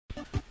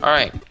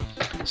Alright,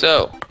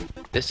 so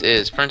this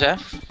is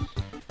printf.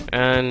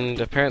 And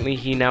apparently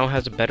he now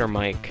has a better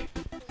mic.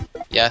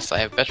 Yes, I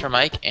have a better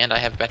mic, and I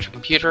have a better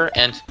computer,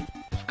 and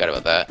forgot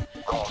about that.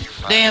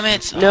 Damn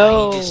it!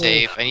 No! I need to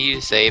save. I need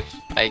to save.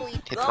 I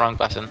hit the wrong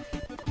button.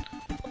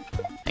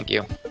 Thank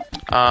you.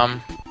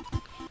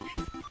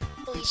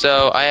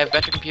 So I have a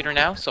better computer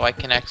now, so I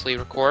can actually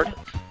record,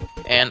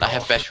 and I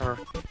have better.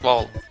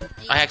 Well,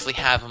 I actually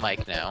have a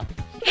mic now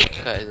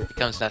because it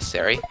becomes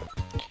necessary.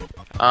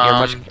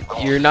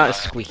 You're not as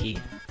squeaky.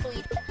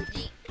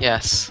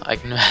 Yes, I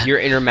can. Your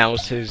inner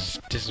mouse has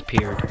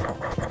disappeared.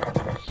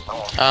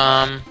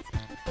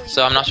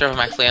 So I'm not sure if I'm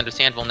actually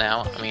understandable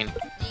now. I mean,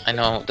 I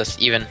know this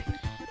even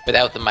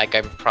without the mic,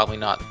 I'm probably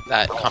not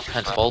that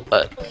comprehensible,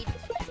 but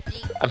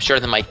I'm sure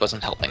the mic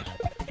wasn't helping.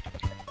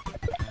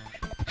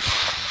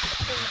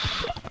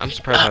 I'm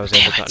surprised I was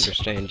able to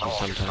understand you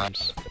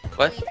sometimes.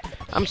 What?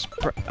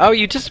 Oh,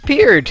 you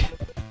disappeared!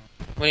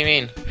 What do you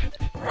mean?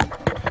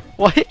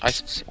 What?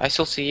 I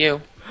still see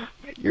you.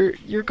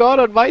 You're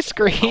gone on my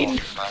screen.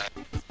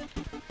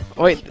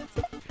 Wait,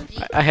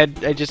 I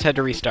just had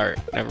to restart.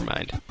 Never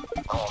mind.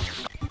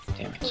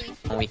 Damn it.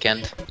 On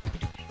weekend.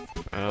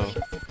 Oh.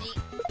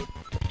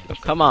 Oh,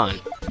 come on.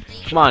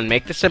 Come on,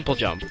 make the simple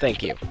jump.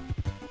 Thank you.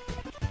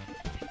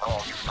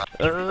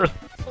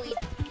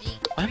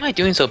 Why am I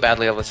doing so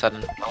badly all of a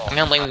sudden? I'm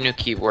gonna blame the new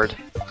keyboard.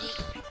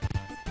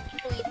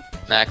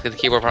 Nah, because the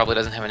keyboard probably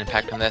doesn't have an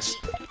impact on this.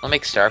 I'll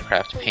make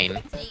StarCraft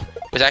pain.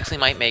 Which actually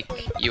might make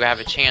you have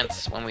a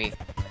chance when we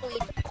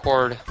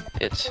record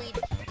it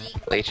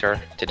later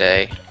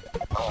today.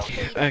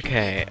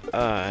 Okay,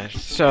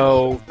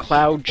 so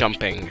cloud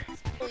jumping.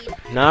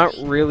 Not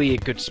really a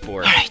good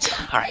sport.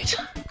 Alright.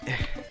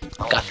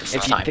 Got this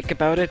If time. you think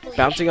about it,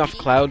 bouncing off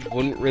clouds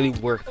wouldn't really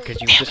work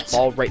because you would just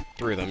fall right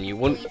through them. You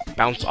wouldn't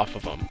bounce off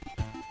of them.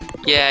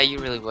 Yeah, you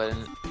really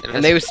wouldn't.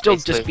 And they would still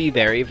just be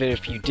there even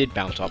if you did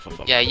bounce off of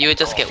them. Yeah, you would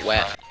just get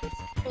wet.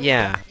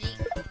 Yeah.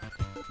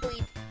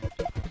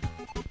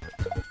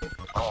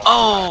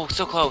 Oh,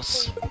 so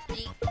close.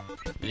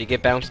 Did you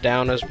get bounced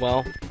down as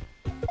well?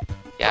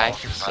 Yeah, I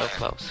was so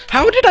close.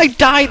 How did I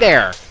die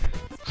there?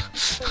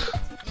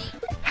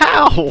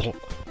 How?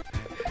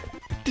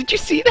 Did you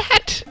see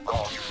that?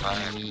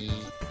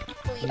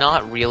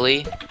 Not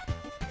really.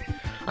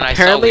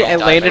 Apparently I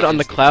landed on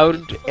the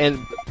cloud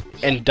and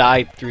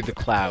died through the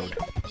cloud.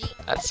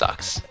 That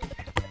sucks.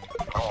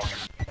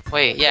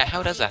 Wait, yeah,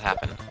 how does that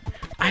happen?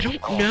 I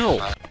don't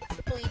know.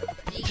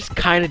 It just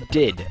kinda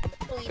did.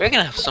 We're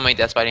gonna have so many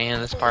deaths by the end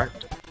of this part.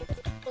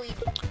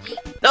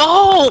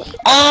 No!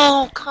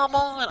 Oh, come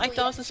on! I thought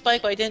it was a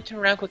spike, but I didn't turn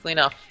around quickly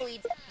enough.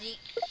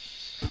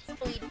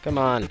 Come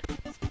on.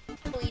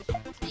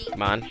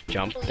 Come on,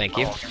 jump, thank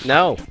you.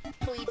 No!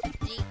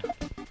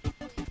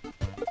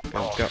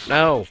 Go, go,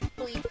 no!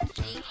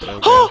 Go,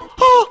 go.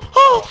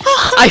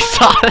 I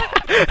saw that!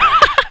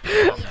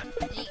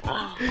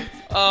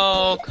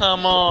 Oh,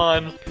 come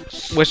on!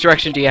 Which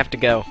direction do you have to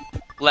go?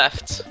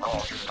 Left.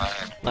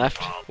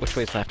 Left? Which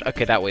way's left?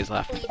 Okay, that way's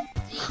left.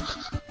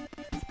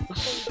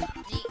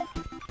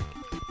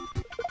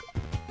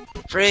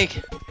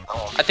 Frig!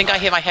 I think I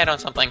hit my head on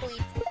something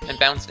and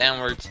bounced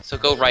downwards, so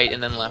go right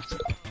and then left.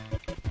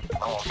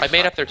 I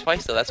made up there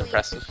twice though, that's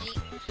impressive.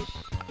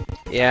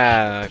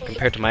 Yeah,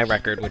 compared to my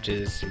record, which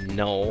is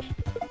null.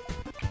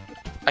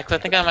 Actually,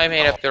 I think I might have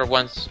made up there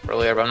once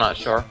earlier, but I'm not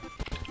sure.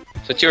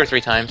 So 2 or 3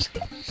 times.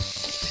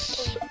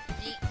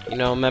 You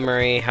know,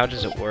 memory, how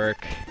does it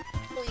work?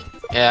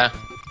 Yeah.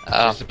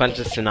 There's a bunch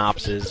of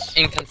synopses.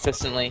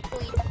 Inconsistently.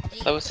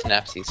 That was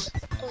synapses.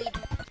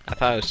 I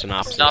thought it was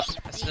synopsis.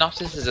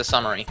 Synopsis is a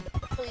summary.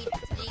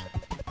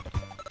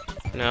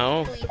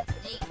 No?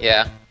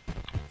 Yeah.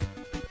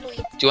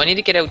 Do I need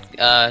to get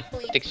out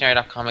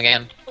dictionary.com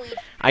again?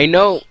 I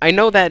know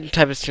that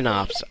type of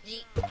synopsis.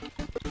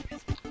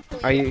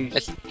 Are you?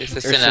 It's a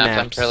or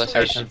synapse, I'm fairly I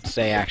certain. should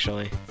say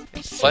actually.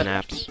 It's What?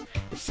 synapse.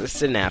 It's a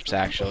synapse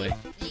actually.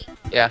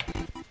 Yeah.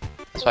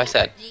 That's what I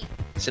said.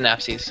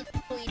 Synapses.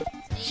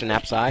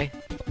 Synapse eye?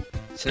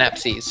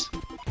 Synapses.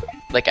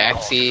 Like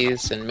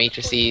axes and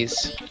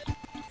matrices.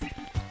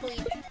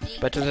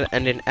 But does it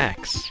end in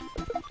X?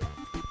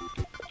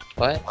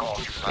 What?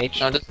 H?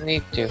 No, it doesn't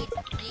need to.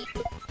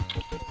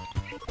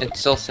 It's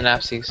still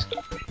synapses.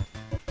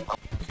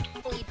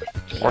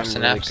 Or I'm really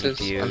synapses. I'm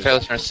confused.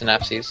 fairly sure it's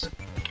synapses.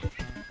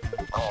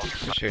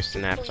 I'm sure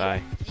synapse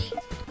eye.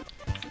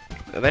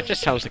 That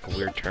just sounds like a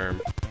weird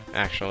term,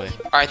 actually.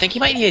 Alright, I think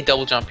you might need a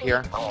double jump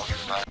here.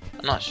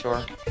 I'm not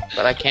sure.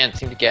 But I can't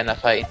seem to get enough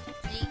height.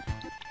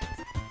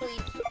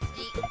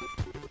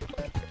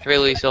 At very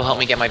least it'll help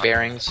me get my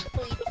bearings.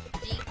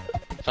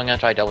 So I'm gonna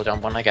try double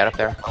jump when I get up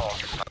there.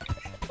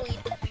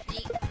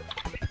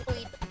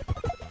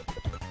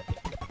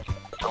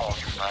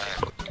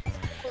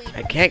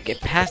 I can't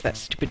get past that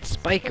stupid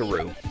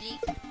spikeroo.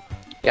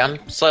 Yeah,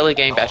 I'm slightly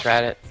getting better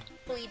at it.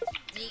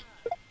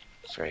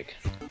 Frig.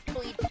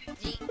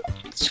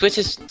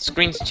 Switches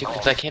screens too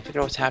because I can't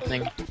figure out what's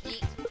happening.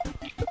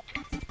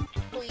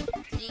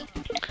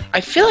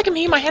 I feel like I'm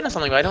hitting my head on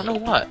something, but I don't know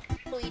what.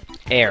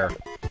 Air.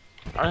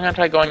 I'm gonna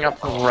try going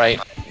up right.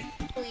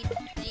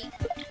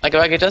 Like, if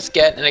I could just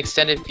get an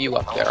extended view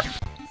up there.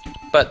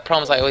 But the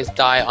problem is I always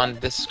die on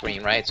this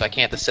screen, right? So I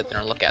can't just sit there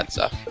and look at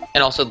stuff.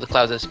 And also the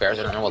Clouds of Despair, I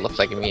don't know what it looks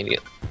like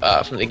immediate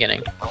from the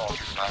beginning.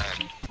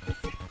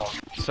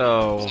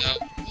 So,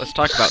 let's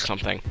talk about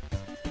something.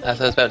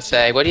 As I was about to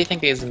say, what do you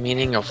think is the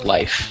meaning of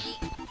life?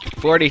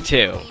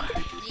 42.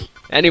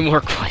 Any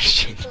more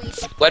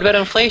questions? What about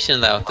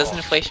inflation, though? Doesn't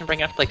inflation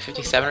bring it up to like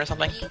 57 or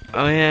something?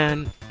 Oh yeah,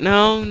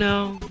 no,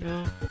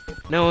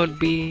 it'd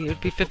be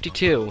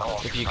 52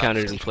 if you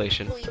counted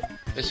inflation.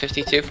 It was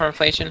 52 for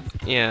inflation?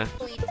 Yeah.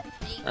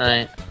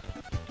 Alright.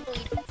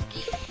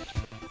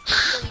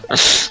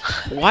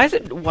 Why is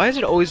it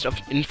always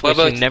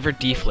inflation, never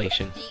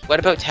deflation? What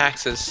about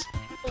taxes?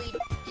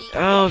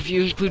 Oh, if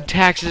you include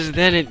taxes,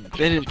 then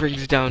it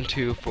brings it down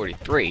to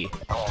 43.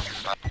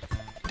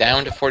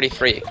 Down to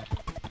 43.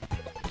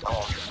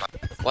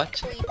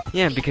 What?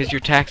 Yeah, because you're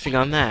taxing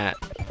on that.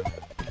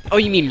 Oh,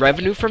 you mean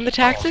revenue from the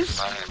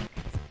taxes?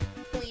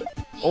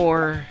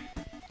 Or...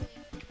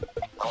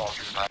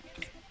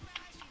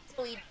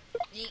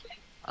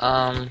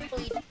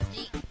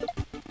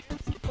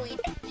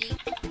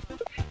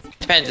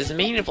 Depends, is the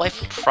meaning of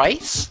life a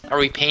price? Are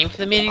we paying for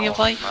the meaning of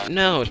life?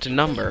 No, it's a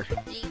number.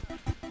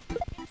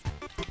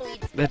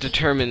 That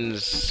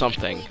determines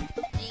something.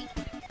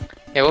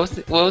 Yeah,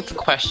 what was the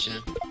question?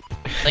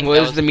 Like,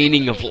 what is the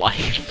meaning of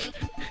life?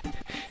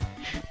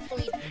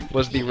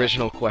 Was the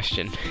original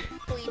question.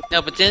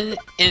 No, but didn't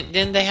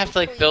they have to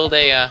like build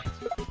a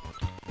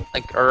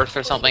like Earth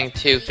or something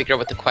to figure out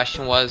what the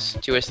question was,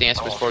 to which the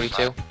answer was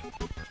 42?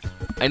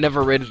 I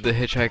never read The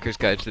Hitchhiker's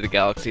Guide to the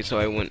Galaxy, so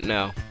I wouldn't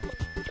know.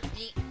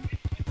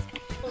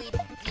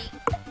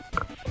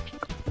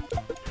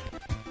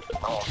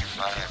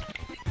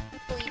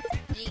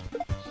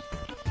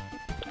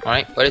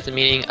 Alright, what is the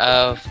meaning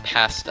of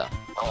pasta?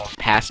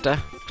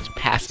 Pasta? It's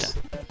pasta.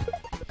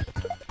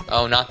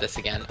 Oh, not this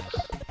again.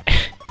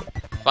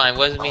 Fine,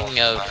 what is the meaning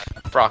of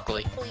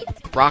broccoli?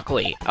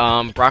 Broccoli.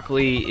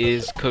 Broccoli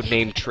is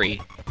codename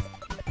tree.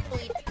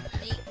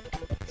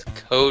 It's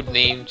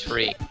codename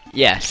tree.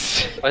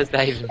 Yes. What does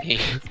that even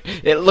mean?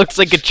 It looks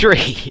like a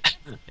tree.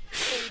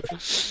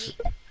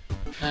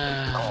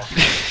 But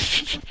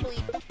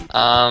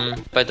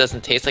it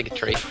doesn't taste like a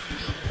tree.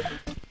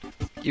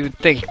 You would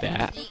think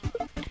that.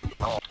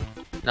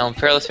 No, I'm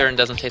fairly certain it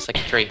doesn't taste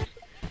like a tree.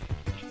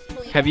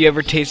 Have you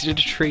ever tasted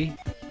a tree?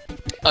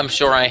 I'm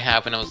sure I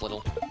have when I was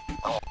little.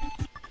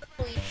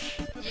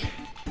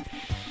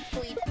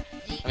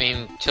 I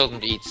mean,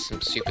 children eat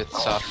some stupid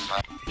stuff.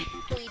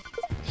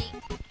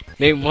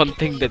 Name one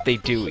thing that they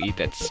do eat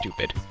that's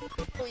stupid.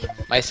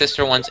 My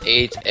sister once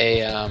ate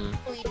a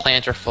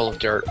planter full of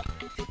dirt.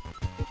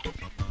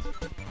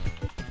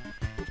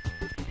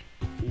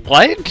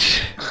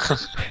 What?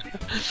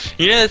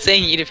 You know that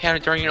saying, you eat a pound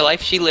of dirt in your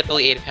life? She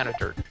literally ate a pound of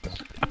dirt.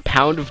 A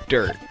pound of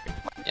dirt?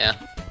 Yeah.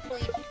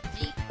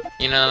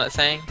 You know that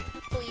saying?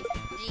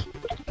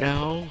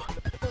 No.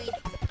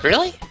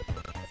 Really?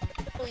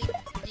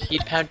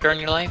 Eat a pound of dirt in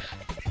your life?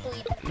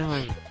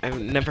 No, I've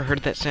never heard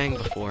that saying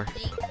before.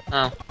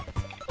 Oh.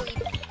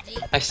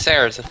 I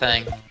swear it's a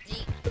thing.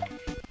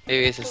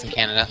 Maybe it's just in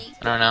Canada.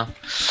 I don't know.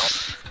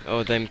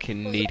 Oh, them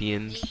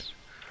Canadians.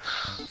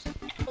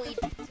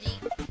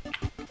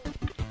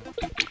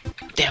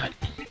 Damn it.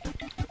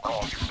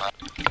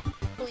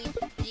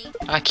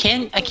 I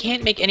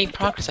can't make any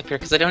progress up here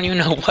because I don't even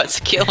know what's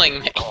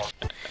killing me.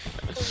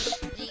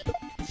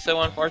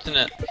 So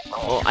unfortunate.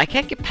 Well, I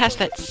can't get past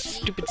that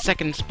stupid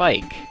second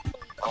spike.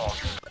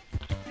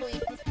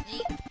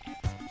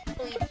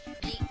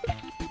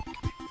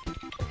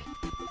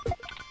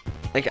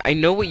 Like, I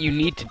know what you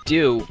need to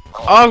do.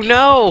 Oh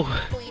no!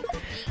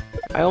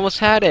 I almost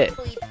had it.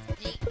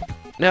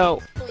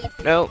 No.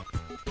 No.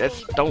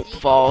 Don't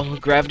fall.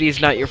 Gravity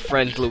is not your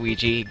friend,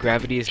 Luigi.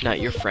 Gravity is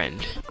not your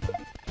friend.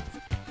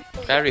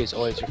 Gravity is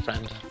always your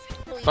friend.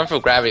 If it weren't for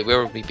gravity,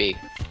 where would we be?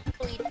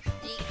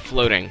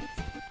 Floating.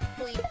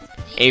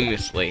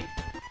 Aimlessly. If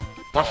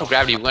it weren't for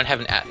gravity, we wouldn't have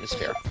an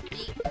atmosphere.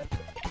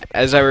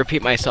 As I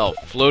repeat myself,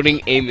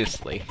 floating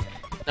aimlessly.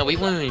 No, we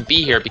wouldn't even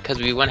be here because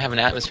we wouldn't have an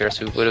atmosphere,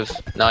 so we would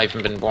have not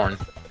even been born.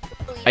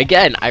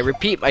 Again, I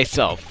repeat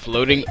myself,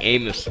 floating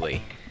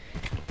aimlessly.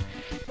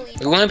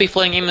 We wouldn't be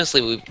floating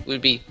aimlessly, we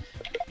would be...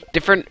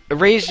 Different,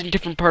 arranged in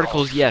different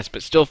particles, yes,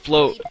 but still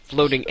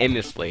floating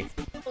aimlessly.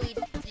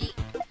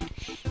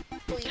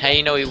 How do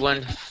you know we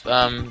wouldn't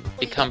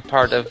become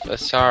part of a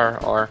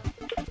star or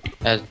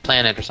a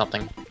planet or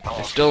something?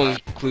 It still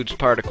includes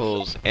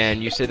particles,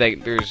 and you said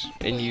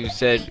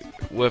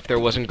what if there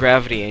wasn't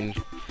gravity, and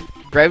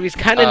gravity's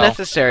kind of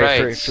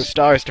necessary for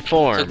stars to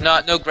form.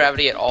 So no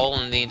gravity at all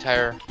in the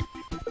entire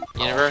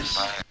universe?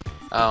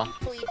 Oh.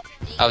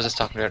 I was just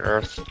talking about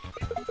Earth.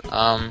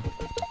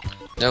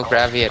 No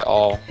gravity at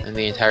all in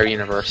the entire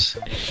universe.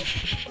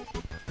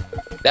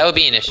 That would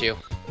be an issue.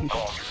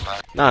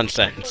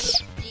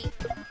 Nonsense.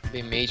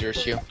 Be a major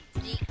issue.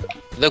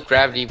 Without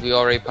gravity, we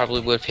already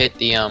probably would have hit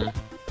the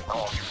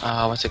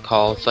what's it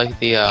called? It's like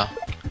the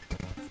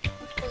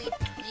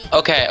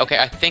Okay,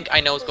 I think I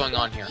know what's going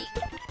on here.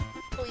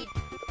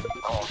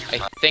 I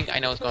think I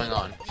know what's going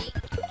on.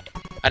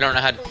 I don't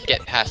know how to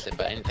get past it,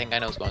 but I think I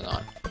know what's going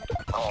on.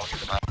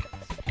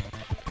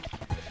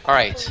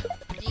 Alright.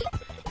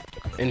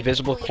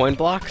 Invisible coin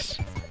blocks?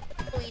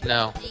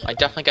 No. I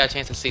definitely got a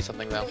chance to see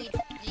something, though.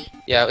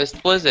 Yeah,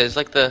 what is it? It's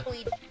like the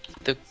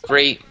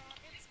great...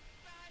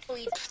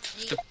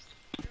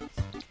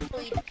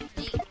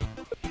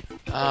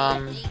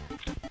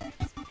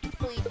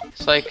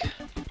 It's like...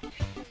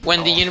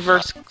 when the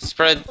universe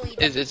spread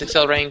is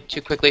accelerating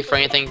too quickly for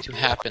anything to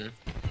happen.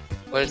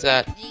 What is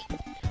that?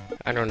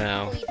 I don't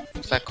know.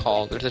 What's that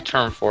called? There's a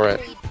term for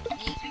it.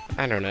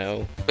 I don't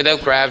know.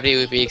 Without gravity, it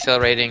would be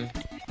accelerating.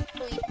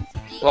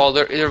 Well,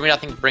 there would be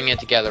nothing bringing it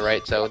together,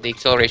 right? So the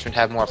acceleration would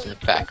have more of an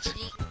effect.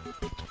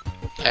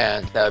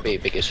 And that would be a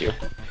big issue.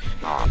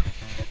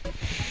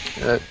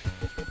 The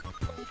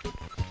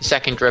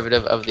second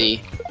derivative of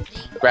the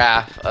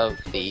graph of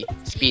the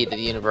speed of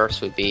the universe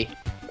would be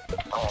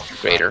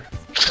greater.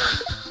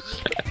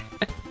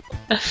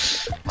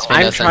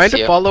 I'm trying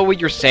to follow what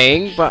you're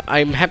saying, but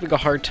I'm having a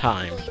hard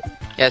time.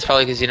 Yeah, it's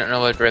probably because you don't know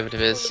what a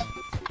derivative is.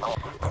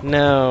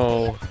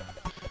 No.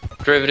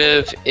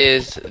 Derivative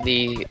is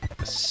the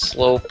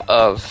slope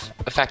of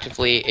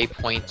effectively a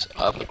point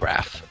of a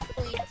graph.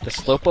 The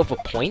slope of a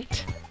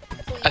point?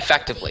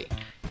 Effectively.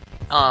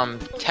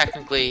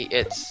 Technically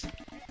it's...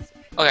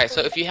 Okay,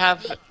 so if you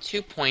have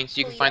 2 points,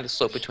 you can find the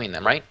slope between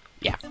them, right?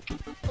 Yeah.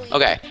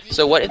 Okay,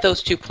 so what if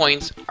those 2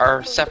 points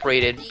are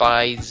separated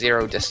by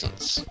 0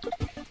 distance?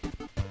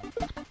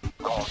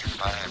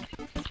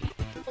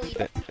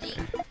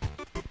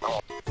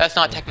 That's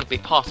not technically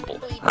possible,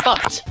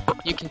 but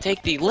you can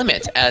take the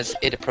limit as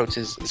it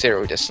approaches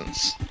 0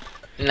 distance.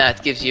 And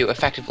that gives you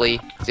effectively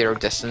 0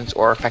 distance,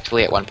 or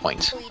effectively at 1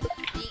 point.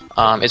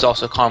 Is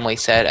also commonly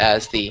said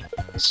as the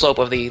slope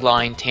of the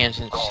line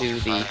tangent to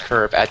the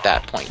curve at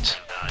that point.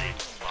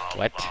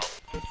 What?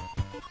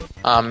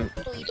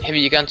 Have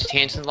you gotten to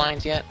tangent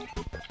lines yet?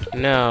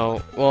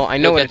 No. Well, I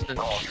know it.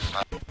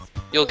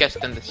 You'll get to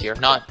them this year.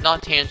 Not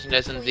tangent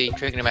as in the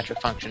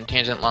trigonometric function.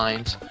 Tangent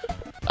lines.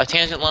 A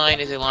tangent line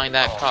is a line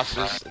that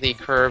crosses the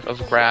curve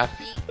of a graph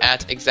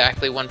at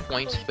exactly 1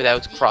 point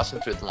without crossing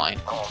through the line.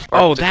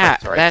 Oh,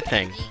 that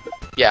thing.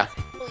 Yeah.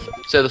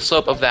 So the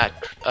slope of that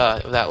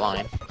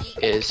line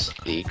is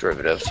the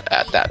derivative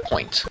at that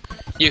point.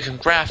 You can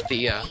graph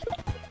the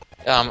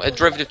a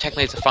derivative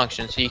technically is a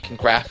function, so you can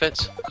graph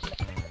it,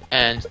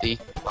 and the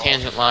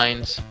tangent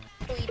lines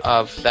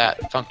of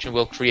that function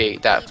will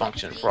create that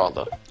function for all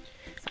the.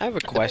 I have a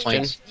question.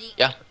 Points.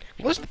 Yeah.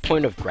 What's the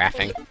point of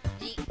graphing?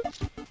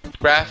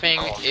 Graphing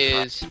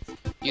is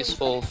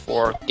useful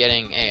for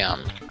getting a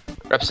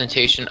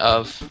representation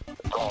of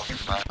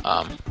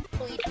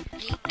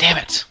damn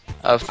it,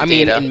 of I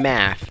mean, data. in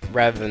math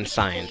rather than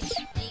science.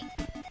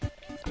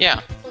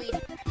 Yeah.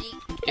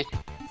 It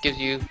gives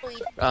you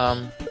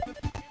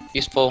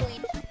useful.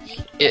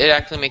 It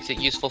actually makes it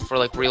useful for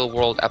like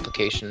real-world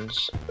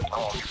applications.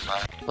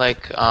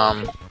 Like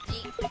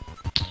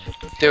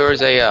there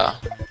was a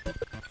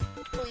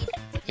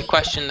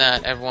question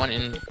that everyone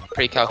in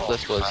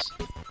pre-calculus was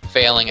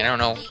failing, and I don't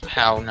know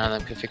how none of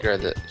them could figure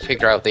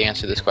out the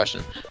answer to this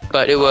question.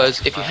 But it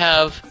was, if you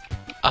have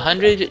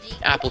 100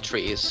 apple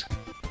trees,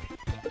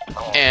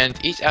 and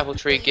each apple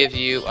tree gives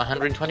you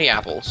 120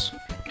 apples,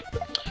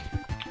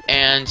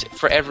 and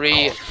for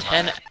every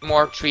 10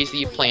 more trees that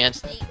you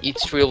plant, each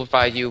tree will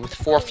provide you with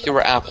 4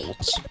 fewer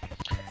apples,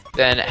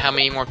 then how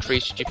many more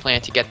trees should you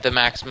plant to get the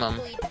maximum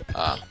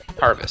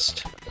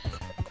harvest?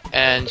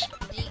 And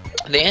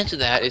the answer to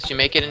that is you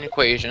make it an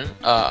equation,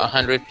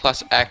 100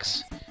 plus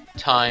x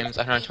times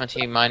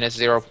 120 minus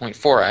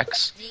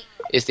 0.4x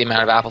is the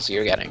amount of apples that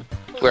you're getting,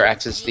 where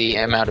x is the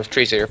amount of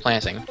trees that you're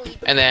planting.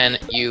 And then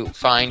you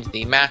find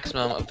the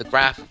maximum of the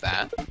graph of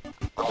that,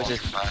 which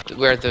is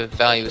where the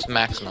value is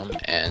maximum,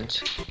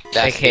 and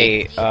that's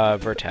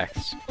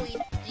vertex.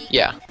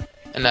 Yeah,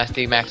 and that's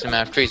the maximum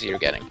amount of trees that you're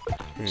getting.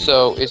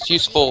 So it's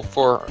useful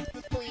for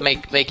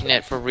making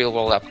it for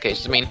real-world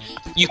applications. I mean,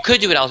 you could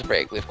do it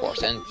algebraically, of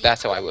course, and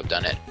that's how I would have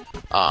done it.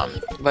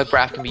 But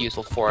graph can be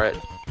useful for it.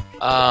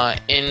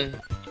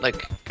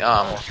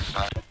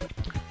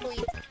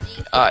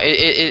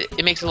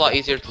 It makes it a lot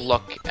easier to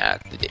look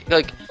at the data.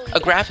 Like, a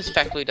graph is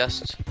effectively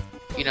just,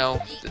 you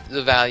know,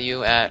 the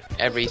value at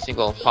every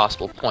single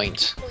possible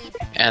point,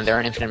 and there are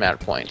an infinite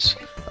amount of points.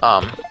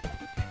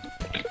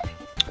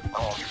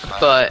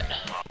 But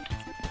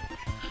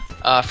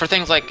for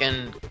things like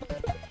in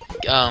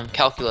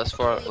calculus,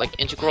 for like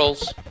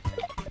integrals,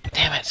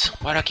 damn it,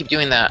 why do I keep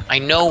doing that? I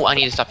know I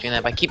need to stop doing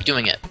that, but I keep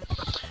doing it.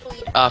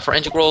 For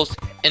integrals,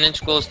 an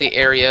integral is the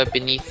area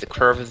beneath the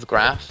curve of the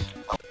graph,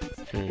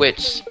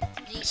 which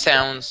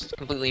sounds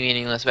completely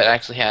meaningless, but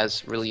actually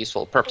has really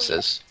useful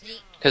purposes,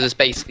 because it's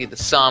basically the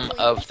sum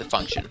of the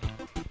function,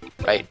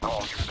 right?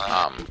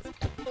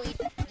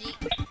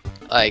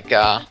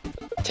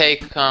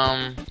 Take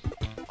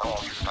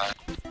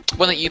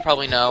one that you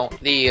probably know,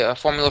 the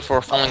formula for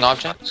a falling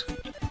object.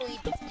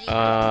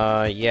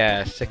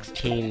 Yeah,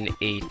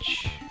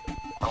 16h.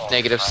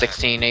 Negative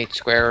 16h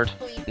squared.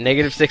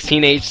 Negative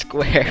 16h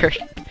squared.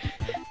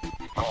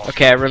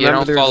 Okay, I You remember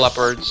don't there's... fall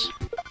upwards.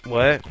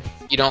 What?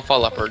 You don't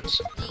fall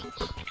upwards.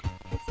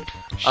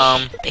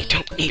 They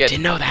don't need Get- to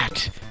know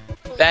that.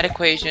 That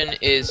equation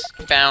is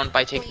found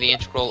by taking the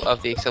integral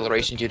of the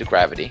acceleration due to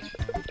gravity.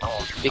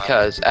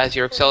 Because as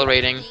you're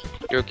accelerating,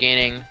 you're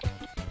gaining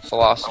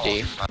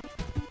velocity.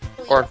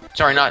 Or,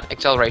 sorry, not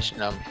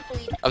acceleration, of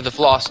the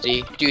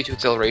velocity due to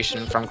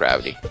acceleration from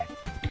gravity.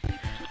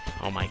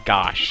 Oh my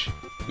gosh.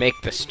 Make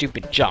the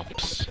stupid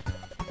jumps.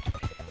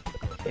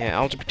 Yeah,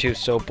 Algebra 2 is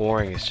so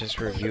boring. It's just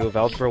a review of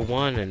Algebra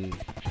 1, and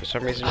for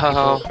some reason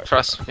Oh, people...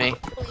 trust me.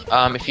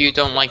 If you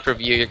don't like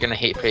review, you're gonna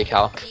hate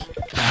pre-calc.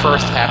 The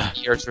first half of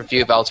the year is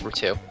review of Algebra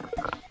 2.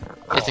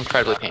 It's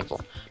incredibly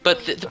painful.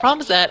 But the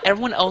problem is that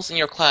everyone else in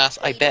your class,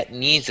 I bet,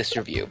 needs this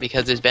review,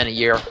 because there's been a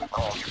year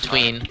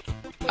between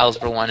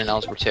Algebra 1 and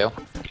Algebra 2.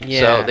 Yeah.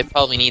 So they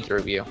probably need the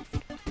review.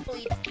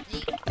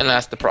 And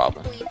that's the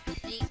problem.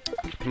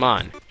 Come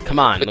on. Come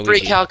on, With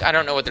Luigi. pre-calc, I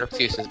don't know what their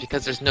excuse is,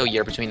 because there's no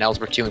year between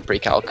Algebra 2 and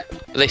pre-calc.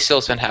 But they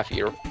still spend half a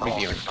year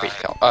reviewing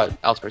pre-calc,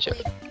 Algebra 2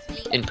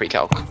 in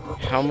pre-calc.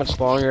 How much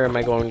longer am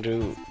I going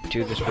to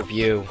do this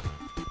review?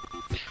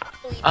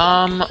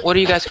 What are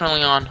you guys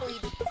currently on?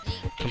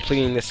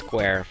 Completing this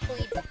square.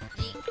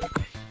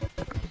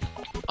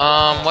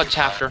 What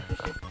chapter?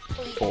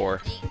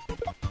 4.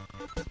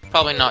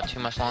 Probably not too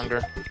much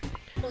longer.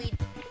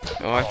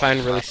 Oh, I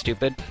find really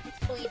stupid.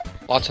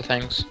 Lots of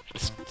things.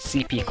 This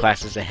CP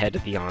class is ahead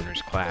of the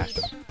honors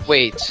class.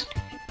 Wait.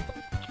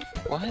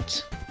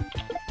 What?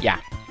 Yeah.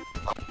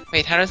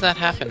 Wait, how does that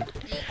happen?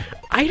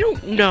 I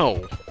don't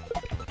know.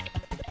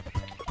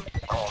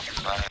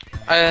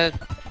 I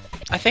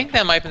think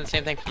that might be the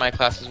same thing for my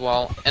class as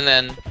well. And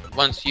then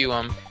once you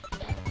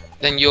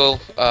then you'll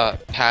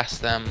pass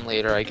them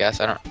later, I guess.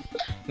 I don't.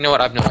 You know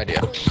what? I have no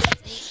idea.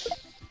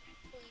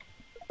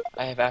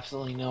 I have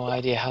absolutely no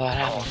idea how that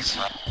happens.